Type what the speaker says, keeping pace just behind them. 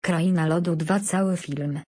Kraina Lodu 2 Cały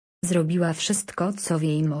film. Zrobiła wszystko co w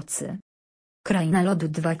jej mocy. Kraina Lodu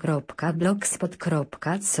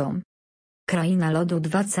 2.blogspot.com. Kraina Lodu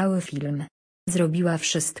 2 Cały film. Zrobiła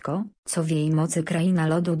wszystko, co w jej mocy. Kraina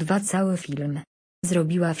Lodu 2 Cały film.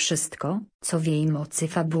 Zrobiła wszystko, co w jej mocy.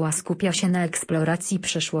 Fabuła skupia się na eksploracji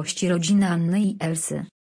przeszłości rodziny Anny i Elsy.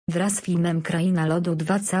 Wraz z filmem Kraina Lodu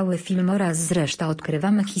 2 Cały film oraz zresztą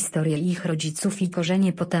odkrywamy historię ich rodziców i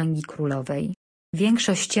korzenie potęgi królowej.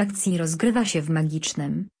 Większość akcji rozgrywa się w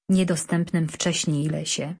magicznym, niedostępnym wcześniej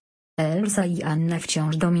lesie. Elsa i Anna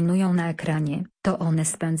wciąż dominują na ekranie, to one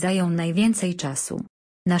spędzają najwięcej czasu.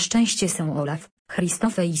 Na szczęście są Olaf,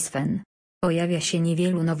 Christophe i Sven. Pojawia się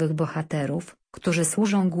niewielu nowych bohaterów, którzy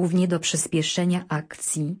służą głównie do przyspieszenia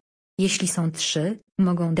akcji. Jeśli są 3,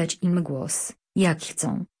 mogą dać im głos, jak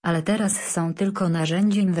chcą, ale teraz są tylko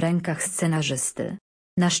narzędziem w rękach scenarzysty.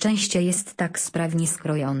 Na szczęście jest tak sprawnie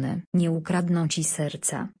skrojony. Nie ukradną ci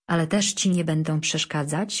serca, ale też ci nie będą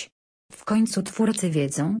przeszkadzać. W końcu twórcy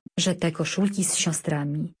wiedzą, że te koszulki z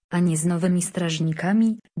siostrami, a nie z nowymi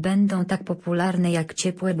strażnikami, będą tak popularne jak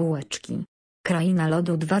ciepłe bułeczki. Kraina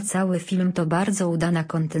Lodu 2 Cały film to bardzo udana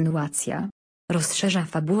kontynuacja. Rozszerza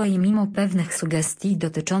fabułę i mimo pewnych sugestii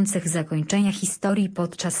dotyczących zakończenia historii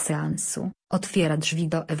podczas seansu, otwiera drzwi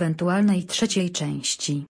do ewentualnej trzeciej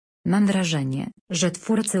części. Mam wrażenie, że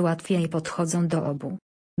twórcy łatwiej podchodzą do obu.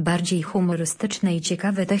 Bardziej humorystyczne i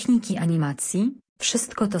ciekawe techniki animacji,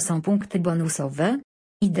 wszystko to są punkty bonusowe.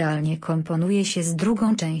 Idealnie komponuje się z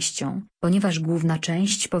drugą częścią, ponieważ główna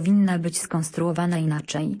część powinna być skonstruowana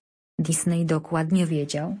inaczej. Disney dokładnie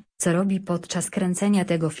wiedział, co robi podczas kręcenia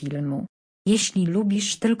tego filmu. Jeśli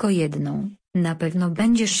lubisz tylko jedną, na pewno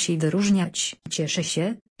będziesz się wyróżniać. Cieszę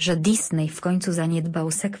się, że Disney w końcu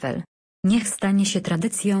zaniedbał sequel. Niech stanie się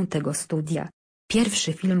tradycją tego studia.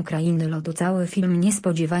 Pierwszy film Krainy Lodu. Cały film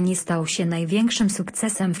niespodziewanie stał się największym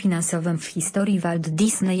sukcesem finansowym w historii Walt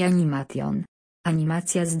Disney Animation.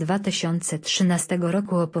 Animacja z 2013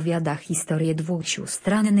 roku opowiada historię dwóch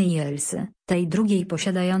sióstr Anny i Elsy, tej drugiej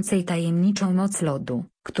posiadającej tajemniczą moc lodu,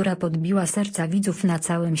 która podbiła serca widzów na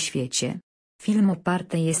całym świecie. Film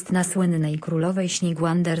oparty jest na słynnej Królowej Śniegu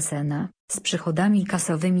Andersena, z przychodami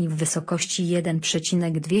kasowymi w wysokości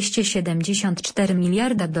 1,274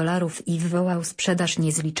 miliarda dolarów i wywołał sprzedaż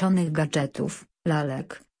niezliczonych gadżetów,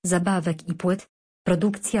 lalek, zabawek i płyt.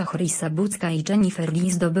 Produkcja Chrisa Bucka i Jennifer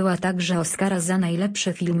Lee zdobyła także Oscara za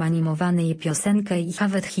najlepszy film animowany i piosenkę i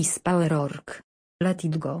Have His Power Org. Let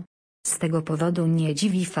It Go. Z tego powodu nie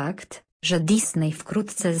dziwi fakt, że Disney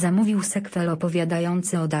wkrótce zamówił sequel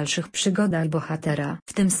opowiadający o dalszych przygodach bohatera.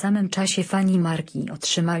 W tym samym czasie fani marki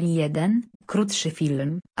otrzymali jeden, krótszy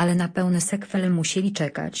film, ale na pełny sequel musieli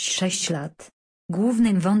czekać 6 lat.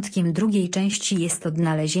 Głównym wątkiem drugiej części jest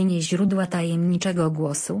odnalezienie źródła tajemniczego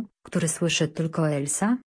głosu, który słyszy tylko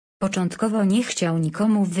Elsa. Początkowo nie chciał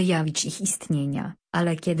nikomu wyjawić ich istnienia,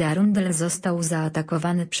 ale kiedy Arundel został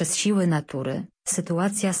zaatakowany przez siły natury,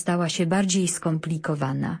 sytuacja stała się bardziej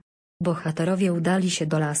skomplikowana. Bohaterowie udali się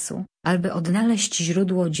do lasu, aby odnaleźć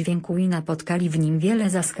źródło dźwięku i napotkali w nim wiele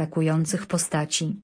zaskakujących postaci.